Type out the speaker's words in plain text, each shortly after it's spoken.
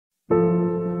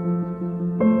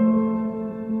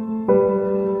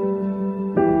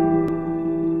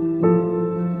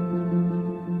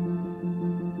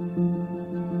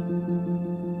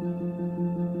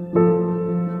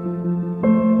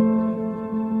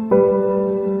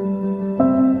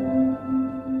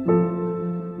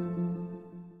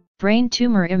Brain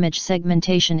tumor image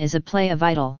segmentation is a play a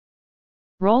vital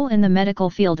role in the medical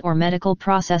field or medical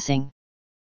processing.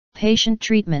 Patient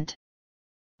treatment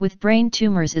with brain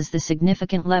tumors is the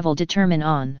significant level determined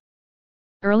on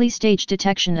early stage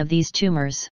detection of these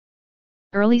tumors.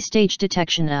 Early stage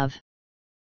detection of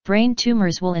brain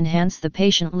tumors will enhance the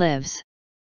patient lives.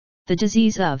 The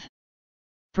disease of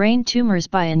brain tumors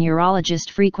by a neurologist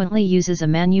frequently uses a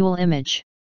manual image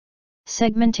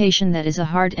segmentation that is a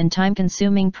hard and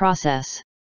time-consuming process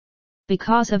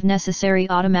because of necessary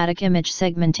automatic image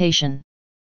segmentation.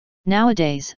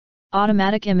 Nowadays,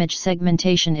 automatic image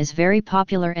segmentation is very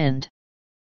popular and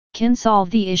can solve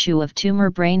the issue of tumor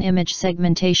brain image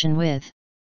segmentation with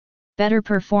better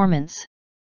performance.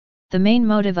 The main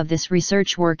motive of this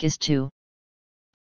research work is to